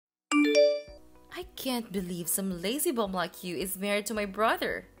I can't believe some lazy bum like you is married to my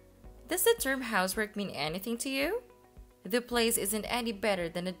brother. Does the term housework mean anything to you? The place isn't any better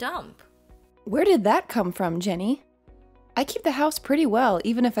than a dump. Where did that come from, Jenny? I keep the house pretty well,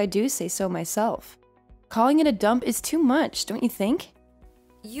 even if I do say so myself. Calling it a dump is too much, don't you think?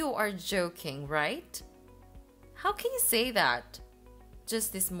 You are joking, right? How can you say that?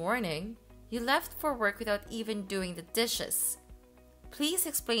 Just this morning, you left for work without even doing the dishes. Please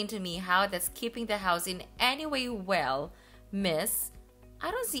explain to me how that's keeping the house in any way well, miss. I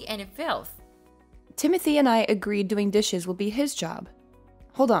don't see any filth. Timothy and I agreed doing dishes will be his job.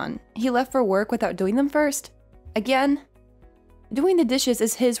 Hold on, he left for work without doing them first? Again? Doing the dishes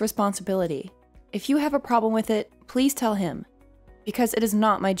is his responsibility. If you have a problem with it, please tell him. Because it is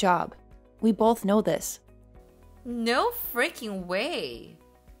not my job. We both know this. No freaking way.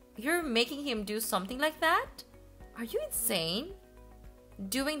 You're making him do something like that? Are you insane?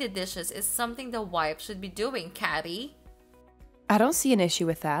 Doing the dishes is something the wife should be doing, Cathy. I don't see an issue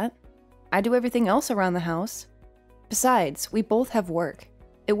with that. I do everything else around the house. Besides, we both have work.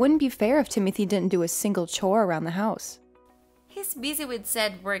 It wouldn't be fair if Timothy didn't do a single chore around the house. He's busy with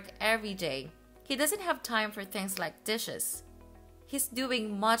said work every day. He doesn't have time for things like dishes. He's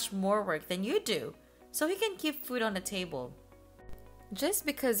doing much more work than you do, so he can keep food on the table. Just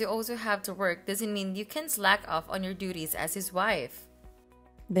because you also have to work doesn't mean you can slack off on your duties as his wife.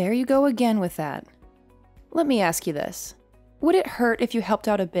 There you go again with that. Let me ask you this. Would it hurt if you helped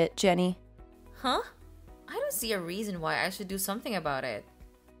out a bit, Jenny? Huh? I don't see a reason why I should do something about it.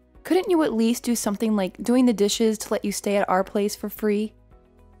 Couldn't you at least do something like doing the dishes to let you stay at our place for free?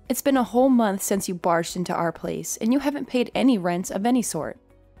 It's been a whole month since you barged into our place, and you haven't paid any rent of any sort.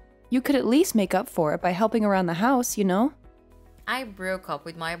 You could at least make up for it by helping around the house, you know? I broke up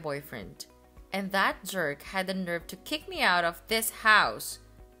with my boyfriend, and that jerk had the nerve to kick me out of this house.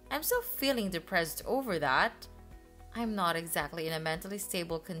 I'm still feeling depressed over that. I'm not exactly in a mentally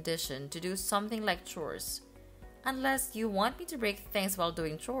stable condition to do something like chores. Unless you want me to break things while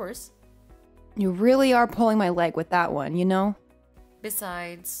doing chores. You really are pulling my leg with that one, you know?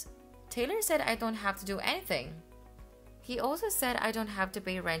 Besides, Taylor said I don't have to do anything. He also said I don't have to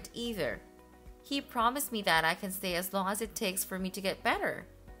pay rent either. He promised me that I can stay as long as it takes for me to get better.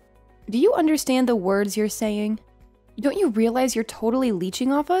 Do you understand the words you're saying? Don't you realize you're totally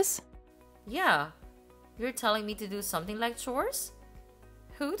leeching off us? Yeah, you're telling me to do something like chores?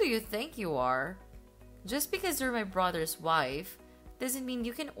 Who do you think you are? Just because you're my brother's wife doesn't mean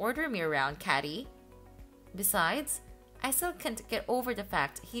you can order me around, Catty. Besides, I still can't get over the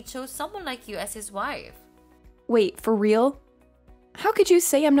fact he chose someone like you as his wife. Wait, for real? How could you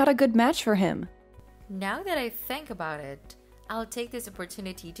say I'm not a good match for him? Now that I think about it, I'll take this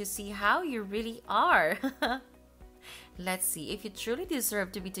opportunity to see how you really are. Let's see if you truly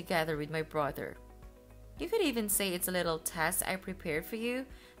deserve to be together with my brother. You could even say it's a little test I prepared for you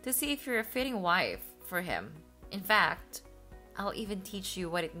to see if you're a fitting wife for him. In fact, I'll even teach you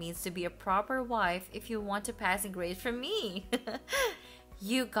what it means to be a proper wife if you want a passing grade from me.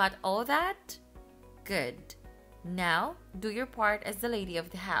 You got all that? Good. Now, do your part as the lady of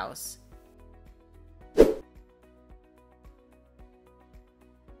the house.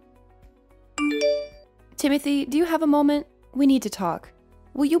 Timothy, do you have a moment? We need to talk.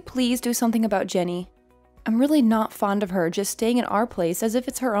 Will you please do something about Jenny? I'm really not fond of her just staying in our place as if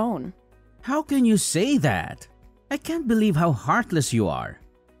it's her own. How can you say that? I can't believe how heartless you are.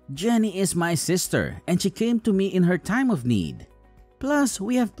 Jenny is my sister and she came to me in her time of need. Plus,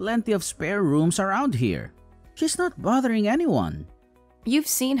 we have plenty of spare rooms around here. She's not bothering anyone. You've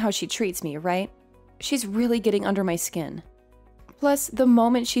seen how she treats me, right? She's really getting under my skin. Plus, the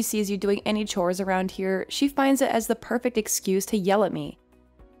moment she sees you doing any chores around here, she finds it as the perfect excuse to yell at me.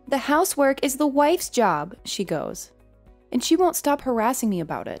 The housework is the wife's job, she goes. And she won't stop harassing me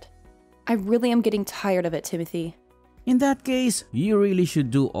about it. I really am getting tired of it, Timothy. In that case, you really should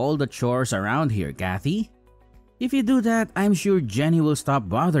do all the chores around here, Kathy. If you do that, I'm sure Jenny will stop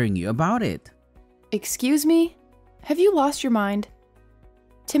bothering you about it. Excuse me? Have you lost your mind?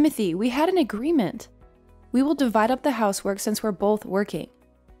 Timothy, we had an agreement. We will divide up the housework since we're both working.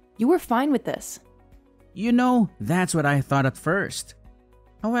 You were fine with this. You know, that's what I thought at first.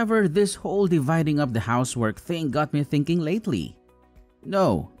 However, this whole dividing up the housework thing got me thinking lately.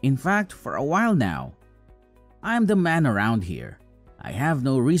 No, in fact, for a while now. I'm the man around here. I have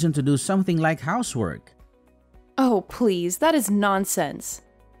no reason to do something like housework. Oh, please, that is nonsense.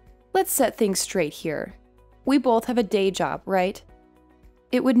 Let's set things straight here. We both have a day job, right?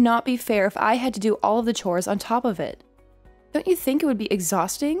 It would not be fair if I had to do all of the chores on top of it. Don't you think it would be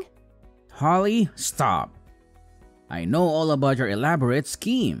exhausting? Holly, stop. I know all about your elaborate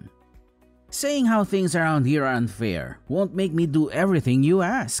scheme. Saying how things around here are unfair won't make me do everything you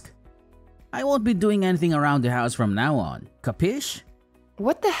ask. I won't be doing anything around the house from now on, capish?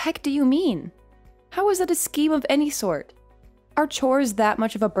 What the heck do you mean? How is that a scheme of any sort? Are chores that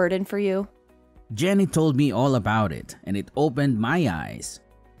much of a burden for you? Jenny told me all about it, and it opened my eyes.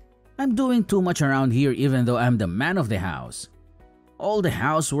 I'm doing too much around here even though I'm the man of the house. All the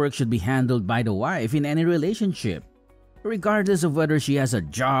housework should be handled by the wife in any relationship, regardless of whether she has a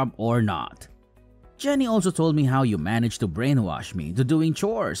job or not. Jenny also told me how you managed to brainwash me to doing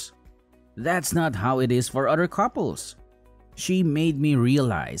chores. That's not how it is for other couples. She made me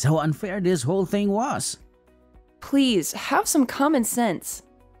realize how unfair this whole thing was. Please, have some common sense.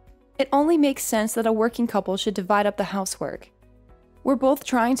 It only makes sense that a working couple should divide up the housework. We're both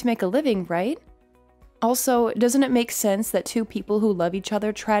trying to make a living, right? Also, doesn't it make sense that two people who love each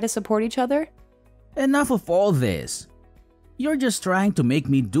other try to support each other? Enough of all this. You're just trying to make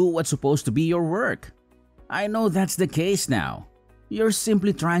me do what's supposed to be your work. I know that's the case now. You're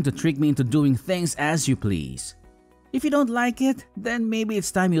simply trying to trick me into doing things as you please. If you don't like it, then maybe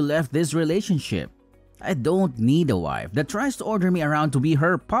it's time you left this relationship. I don't need a wife that tries to order me around to be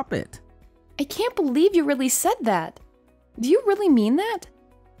her puppet. I can't believe you really said that. Do you really mean that?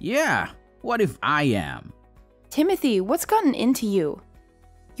 Yeah, what if I am? Timothy, what's gotten into you?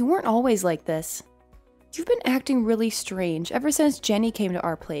 You weren't always like this. You've been acting really strange ever since Jenny came to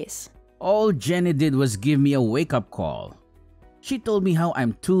our place. All Jenny did was give me a wake-up call. She told me how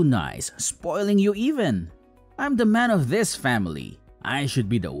I'm too nice, spoiling you even. I'm the man of this family. I should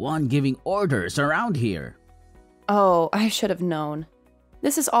be the one giving orders around here. Oh, I should have known.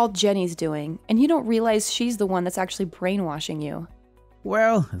 This is all Jenny's doing, and you don't realize she's the one that's actually brainwashing you.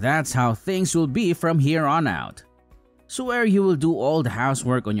 Well, that's how things will be from here on out. Swear you will do all the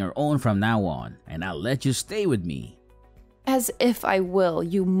housework on your own from now on, and I'll let you stay with me. As if I will,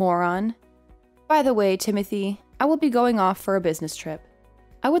 you moron. By the way, Timothy, I will be going off for a business trip.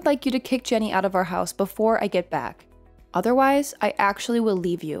 I would like you to kick Jenny out of our house before I get back. Otherwise, I actually will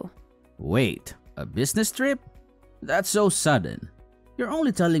leave you. Wait, a business trip? That's so sudden. You're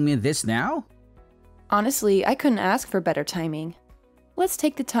only telling me this now? Honestly, I couldn't ask for better timing. Let's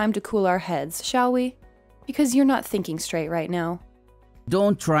take the time to cool our heads, shall we? Because you're not thinking straight right now.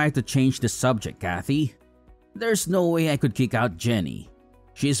 Don't try to change the subject, Kathy. There's no way I could kick out Jenny.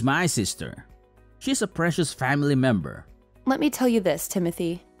 She's my sister. She's a precious family member. Let me tell you this,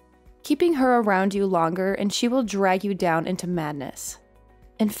 Timothy. Keeping her around you longer and she will drag you down into madness.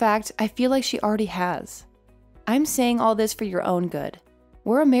 In fact, I feel like she already has. I'm saying all this for your own good.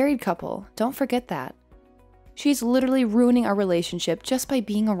 We're a married couple, don't forget that. She's literally ruining our relationship just by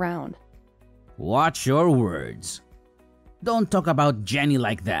being around. Watch your words. Don't talk about Jenny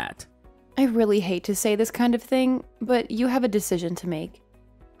like that. I really hate to say this kind of thing, but you have a decision to make.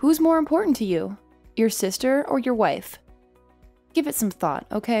 Who's more important to you? Your sister or your wife? Give it some thought,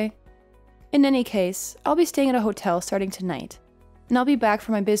 okay? In any case, I'll be staying at a hotel starting tonight, and I'll be back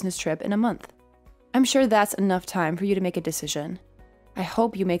for my business trip in a month. I'm sure that's enough time for you to make a decision. I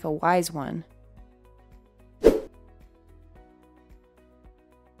hope you make a wise one.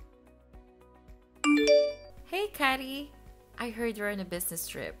 Hey, Caddy. I heard you're on a business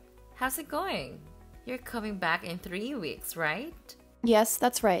trip. How's it going? You're coming back in 3 weeks, right? Yes,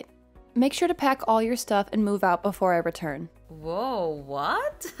 that's right. Make sure to pack all your stuff and move out before I return. Whoa,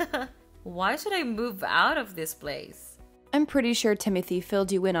 what? Why should I move out of this place? I'm pretty sure Timothy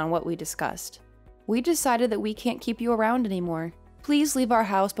filled you in on what we discussed. We decided that we can't keep you around anymore. Please leave our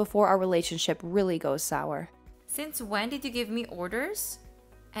house before our relationship really goes sour. Since when did you give me orders?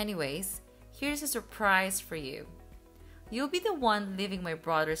 Anyways, here's a surprise for you. You'll be the one leaving my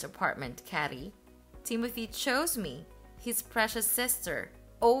brother's apartment, Caddy. Timothy chose me, his precious sister,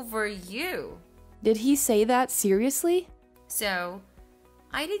 over you. Did he say that seriously? So,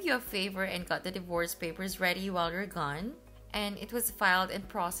 I did you a favor and got the divorce papers ready while you're gone, and it was filed and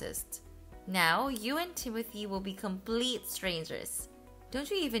processed. Now, you and Timothy will be complete strangers. Don't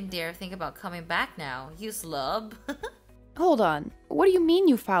you even dare think about coming back now, you slub. Hold on, what do you mean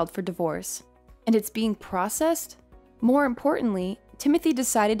you filed for divorce? And it's being processed? More importantly, Timothy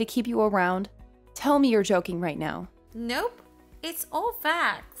decided to keep you around? Tell me you're joking right now. Nope, it's all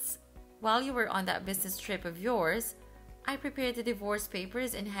facts. While you were on that business trip of yours, I prepared the divorce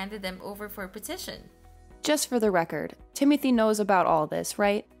papers and handed them over for petition. Just for the record, Timothy knows about all this,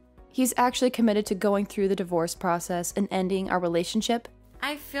 right? He's actually committed to going through the divorce process and ending our relationship?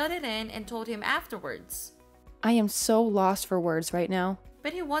 I filled it in and told him afterwards. I am so lost for words right now.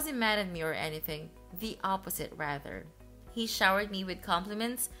 But he wasn't mad at me or anything. The opposite, rather. He showered me with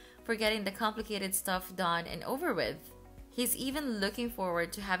compliments for getting the complicated stuff done and over with. He's even looking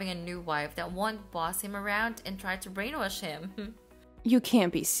forward to having a new wife that won't boss him around and try to brainwash him. You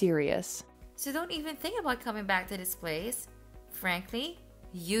can't be serious. So don't even think about coming back to this place. Frankly,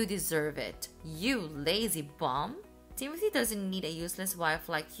 you deserve it. You lazy bum. Timothy doesn't need a useless wife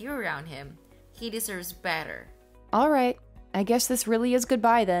like you around him. He deserves better. Alright, I guess this really is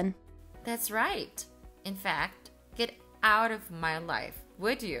goodbye then. That's right. In fact, get out of my life,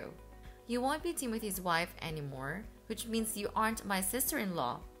 would you? You won't be Timothy's wife anymore, which means you aren't my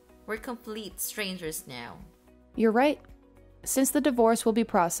sister-in-law. We're complete strangers now. You're right. Since the divorce will be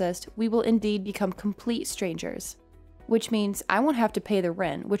processed, we will indeed become complete strangers. Which means I won't have to pay the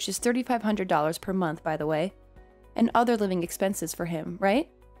rent, which is $3,500 per month, by the way, and other living expenses for him, right?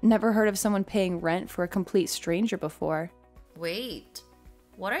 Never heard of someone paying rent for a complete stranger before. Wait,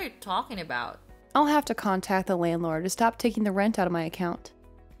 what are you talking about? I'll have to contact the landlord to stop taking the rent out of my account.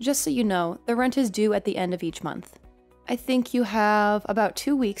 Just so you know, the rent is due at the end of each month. I think you have about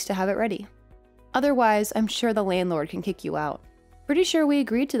 2 weeks to have it ready. Otherwise, I'm sure the landlord can kick you out. Pretty sure we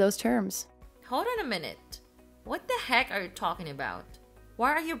agreed to those terms. Hold on a minute. What the heck are you talking about?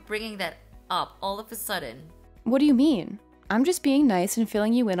 Why are you bringing that up all of a sudden? What do you mean? I'm just being nice and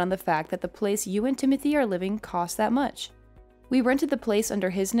filling you in on the fact that the place you and Timothy are living costs that much. We rented the place under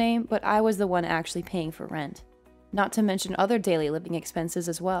his name, but I was the one actually paying for rent. Not to mention other daily living expenses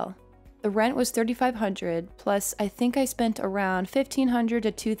as well. The rent was $3,500, plus I think I spent around $1,500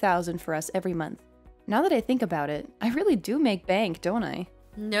 to $2,000 for us every month. Now that I think about it, I really do make bank, don't I?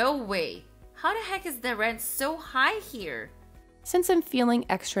 No way. How the heck is the rent so high here? Since I'm feeling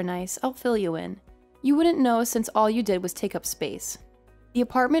extra nice, I'll fill you in. You wouldn't know since all you did was take up space. The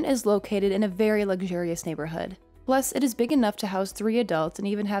apartment is located in a very luxurious neighborhood. Plus, it is big enough to house 3 adults and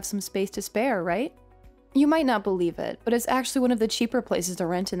even have some space to spare, right? You might not believe it, but it's actually one of the cheaper places to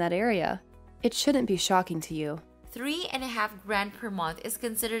rent in that area. It shouldn't be shocking to you. $3.5 grand per month is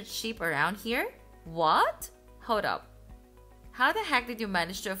considered cheap around here? What? Hold up. How the heck did you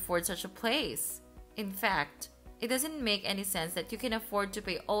manage to afford such a place? In fact, it doesn't make any sense that you can afford to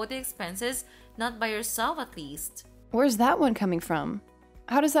pay all the expenses not by yourself at least. Where's that one coming from?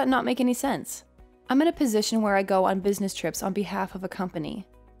 How does that not make any sense? I'm in a position where I go on business trips on behalf of a company.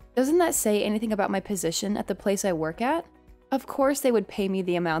 Doesn't that say anything about my position at the place I work at? Of course they would pay me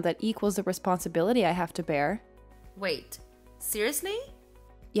the amount that equals the responsibility I have to bear. Wait, seriously?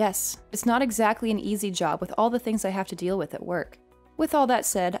 Yes, it's not exactly an easy job with all the things I have to deal with at work. With all that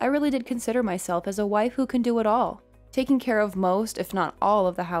said, I really did consider myself as a wife who can do it all, taking care of most, if not all,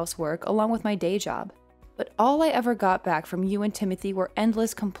 of the housework along with my day job. But all I ever got back from you and Timothy were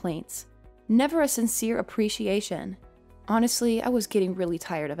endless complaints. Never a sincere appreciation. Honestly, I was getting really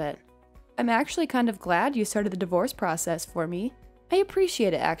tired of it. I'm actually kind of glad you started the divorce process for me. I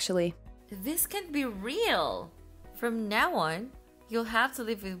appreciate it, actually. This can't be real. From now on, you'll have to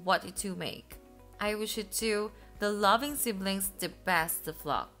live with what you two make. I wish you two, the loving siblings, the best of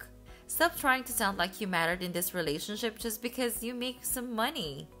luck. Stop trying to sound like you mattered in this relationship just because you make some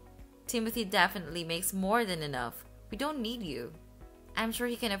money. Timothy definitely makes more than enough. We don't need you. I'm sure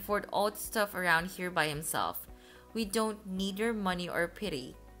he can afford all the stuff around here by himself. We don't need your money or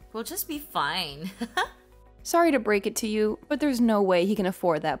pity. We'll just be fine. Sorry to break it to you, but there's no way he can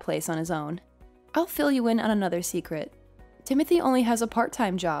afford that place on his own. I'll fill you in on another secret. Timothy only has a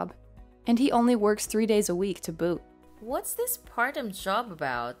part-time job, and he only works 3 days a week to boot. What's this part-time job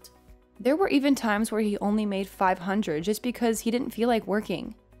about? There were even times where he only made $500 just because he didn't feel like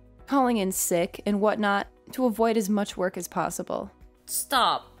working, calling in sick and whatnot to avoid as much work as possible.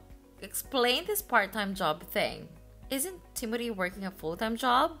 Stop. Explain this part-time job thing. Isn't Timothy working a full-time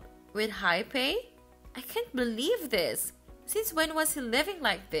job with high pay? I can't believe this. Since when was he living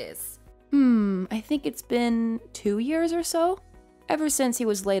like this? I think it's been 2 years or so. Ever since he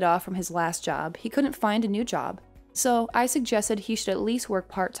was laid off from his last job, he couldn't find a new job. So I suggested he should at least work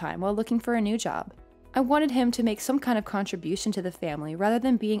part-time while looking for a new job. I wanted him to make some kind of contribution to the family rather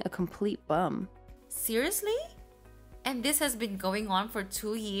than being a complete bum. Seriously? And this has been going on for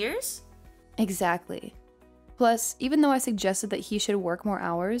 2 years? Exactly. Plus, even though I suggested that he should work more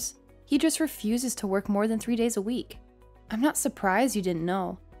hours, he just refuses to work more than 3 days a week. I'm not surprised you didn't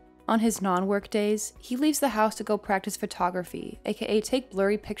know. On his non-work days, he leaves the house to go practice photography, aka take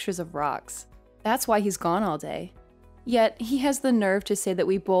blurry pictures of rocks. That's why he's gone all day. Yet, he has the nerve to say that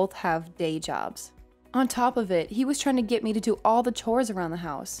we both have day jobs. On top of it, he was trying to get me to do all the chores around the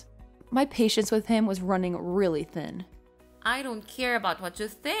house. My patience with him was running really thin. I don't care about what you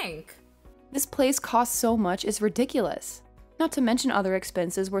think. This place costs so much, it's ridiculous. Not to mention other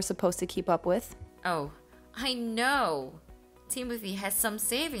expenses we're supposed to keep up with. Oh, I know. Timothy has some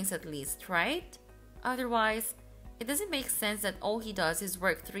savings at least, right? Otherwise, It doesn't make sense that all he does is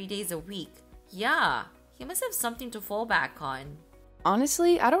work 3 days a week. Yeah, he must have something to fall back on.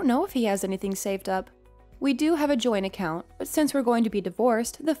 Honestly, I don't know if he has anything saved up. We do have a joint account, but since we're going to be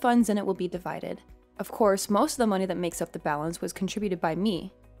divorced, the funds in it will be divided. Of course, most of the money that makes up the balance was contributed by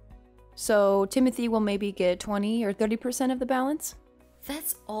me. So Timothy will maybe get 20 or 30% of the balance?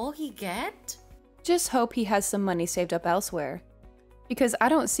 That's all he get? Just hope he has some money saved up elsewhere, because I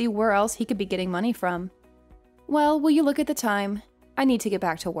don't see where else he could be getting money from. Well, will you look at the time? I need to get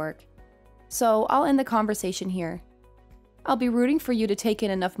back to work. So I'll end the conversation here. I'll be rooting for you to take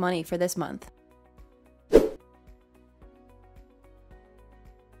in enough money for this month.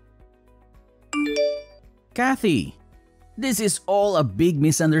 Kathy, this is all a big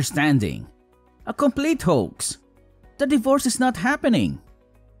misunderstanding. A complete hoax. The divorce is not happening.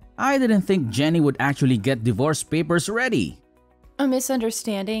 I didn't think Jenny would actually get divorce papers ready. A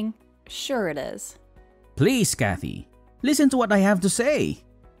misunderstanding? Sure it is. Please, Kathy, listen to what I have to say.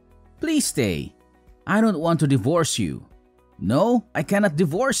 Please stay. I don't want to divorce you. No, I cannot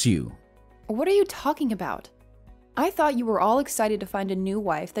divorce you. What are you talking about? I thought you were all excited to find a new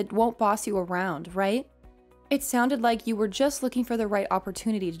wife that won't boss you around, right? It sounded like you were just looking for the right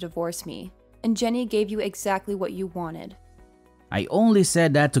opportunity to divorce me, and Jenny gave you exactly what you wanted. I only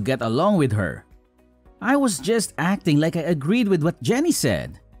said that to get along with her. I was just acting like I agreed with what Jenny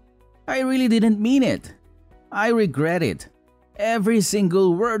said. I really didn't mean it. I regret it. Every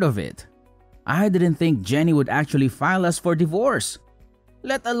single word of it. I didn't think Jenny would actually file us for divorce,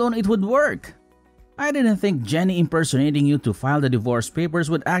 let alone it would work. I didn't think Jenny impersonating you to file the divorce papers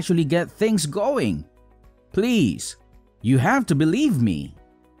would actually get things going. Please, you have to believe me.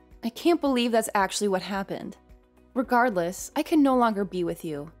 I can't believe that's actually what happened. Regardless, I can no longer be with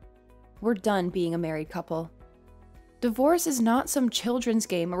you. We're done being a married couple. Divorce is not some children's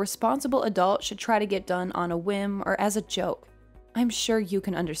game a responsible adult should try to get done on a whim or as a joke. I'm sure you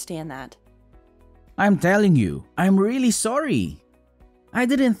can understand that. I'm telling you, I'm really sorry. I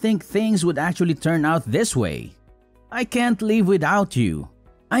didn't think things would actually turn out this way. I can't live without you.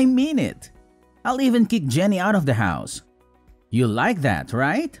 I mean it. I'll even kick Jenny out of the house. You like that,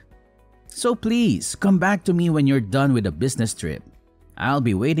 right? So please, come back to me when you're done with the business trip. I'll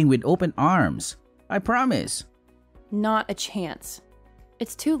be waiting with open arms. I promise. Not a chance.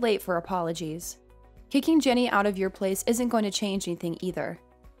 It's too late for apologies. Kicking Jenny out of your place isn't going to change anything either.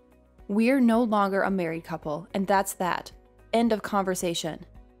 We're no longer a married couple, and that's that. End of conversation.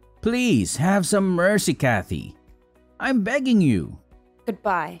 Please, have some mercy, Kathy. I'm begging you.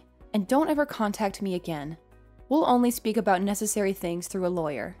 Goodbye, and don't ever contact me again. We'll only speak about necessary things through a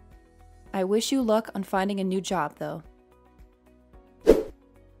lawyer. I wish you luck on finding a new job, though.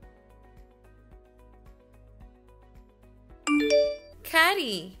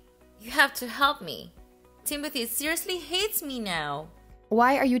 Caddy, you have to help me. Timothy seriously hates me now.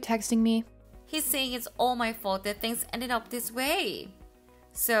 Why are you texting me? He's saying it's all my fault that things ended up this way.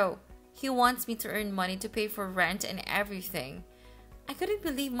 So, he wants me to earn money to pay for rent and everything. I couldn't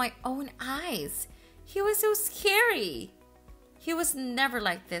believe my own eyes. He was so scary. He was never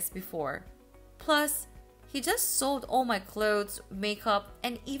like this before. Plus, he just sold all my clothes, makeup,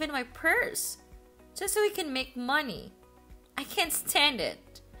 and even my purse. Just so he can make money. I can't stand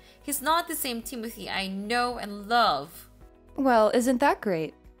it. He's not the same Timothy I know and love. Well, isn't that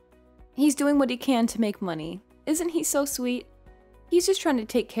great? He's doing what he can to make money. Isn't he so sweet? He's just trying to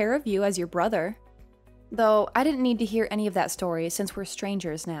take care of you as your brother. Though, I didn't need to hear any of that story since we're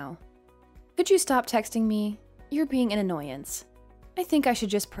strangers now. Could you stop texting me? You're being an annoyance. I think I should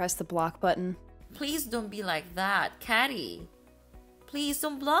just press the block button. Please don't be like that, Caddy. Please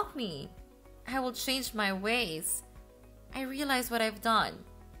don't block me. I will change my ways. I realize what I've done.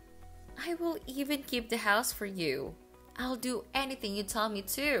 I will even keep the house for you. I'll do anything you tell me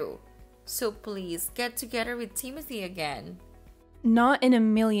to. So please, get together with Timothy again. Not in a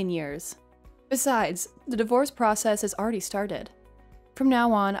million years. Besides, the divorce process has already started. From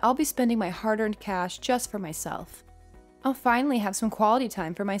now on, I'll be spending my hard-earned cash just for myself. I'll finally have some quality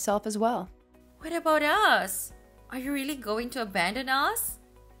time for myself as well. What about us? Are you really going to abandon us?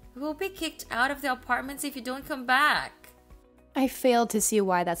 We'll be kicked out of the apartments if you don't come back. I failed to see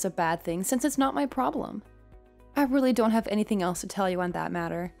why that's a bad thing since it's not my problem. I really don't have anything else to tell you on that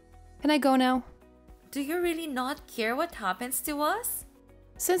matter. Can I go now? Do you really not care what happens to us?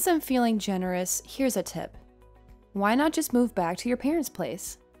 Since I'm feeling generous, here's a tip. Why not just move back to your parents'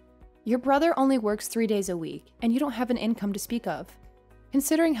 place? Your brother only works 3 days a week, and you don't have an income to speak of.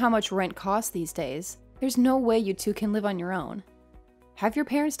 Considering how much rent costs these days, there's no way you two can live on your own. Have your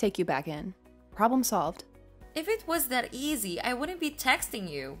parents take you back in. Problem solved. If it was that easy, I wouldn't be texting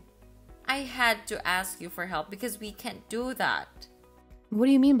you. I had to ask you for help because we can't do that. What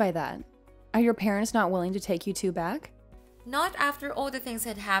do you mean by that? Are your parents not willing to take you two back? Not after all the things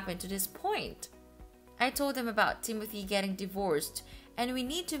had happened to this point. I told them about Timothy getting divorced and we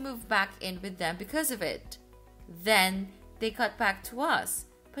need to move back in with them because of it. Then they cut back to us,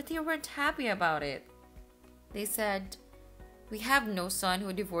 but they weren't happy about it. They said, "We have no son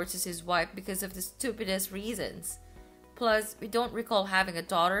who divorces his wife because of the stupidest reasons. Plus, we don't recall having a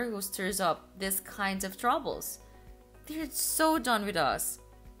daughter who stirs up these kinds of troubles. They're so done with us.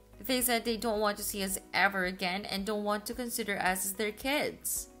 They said they don't want to see us ever again and don't want to consider us as their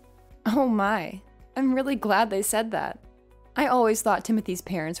kids." Oh my, I'm really glad they said that. I always thought Timothy's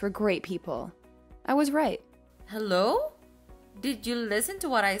parents were great people. I was right. Hello? Did you listen to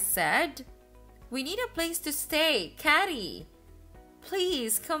what I said? We need a place to stay, Caddy.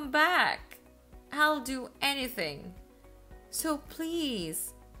 Please come back. I'll do anything. So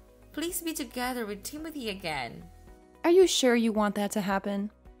please be together with Timothy again. Are you sure you want that to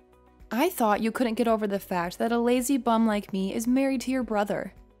happen? I thought you couldn't get over the fact that a lazy bum like me is married to your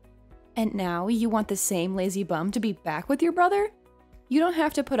brother. And now you want the same lazy bum to be back with your brother? You don't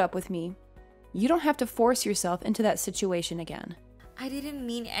have to put up with me. You don't have to force yourself into that situation again. I didn't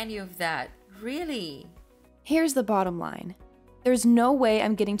mean any of that, really. Here's the bottom line. There's no way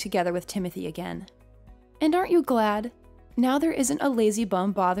I'm getting together with Timothy again. And aren't you glad? Now there isn't a lazy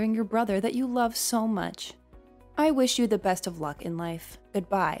bum bothering your brother that you love so much. I wish you the best of luck in life.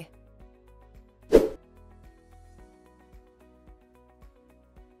 Goodbye.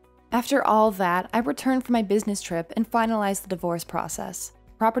 After all that, I returned from my business trip and finalized the divorce process.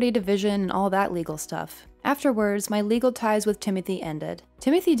 Property division and all that legal stuff. Afterwards, my legal ties with Timothy ended.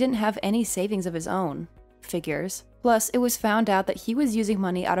 Timothy didn't have any savings of his own. Figures. Plus, it was found out that he was using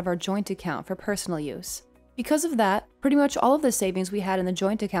money out of our joint account for personal use. Because of that, pretty much all of the savings we had in the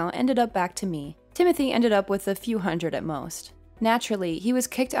joint account ended up back to me. Timothy ended up with a few hundred at most. Naturally, he was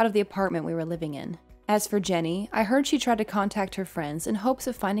kicked out of the apartment we were living in. As for Jenny, I heard she tried to contact her friends in hopes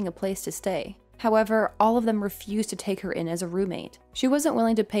of finding a place to stay. However, all of them refused to take her in as a roommate. She wasn't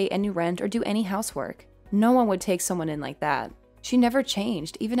willing to pay any rent or do any housework. No one would take someone in like that. She never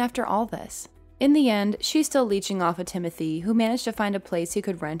changed, even after all this. In the end, she's still leeching off of Timothy, who managed to find a place he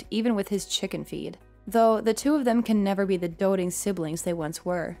could rent even with his chicken feed. Though, the two of them can never be the doting siblings they once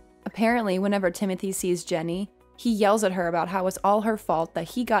were. Apparently, whenever Timothy sees Jenny, he yells at her about how it's all her fault that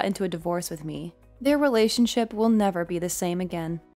he got into a divorce with me. Their relationship will never be the same again.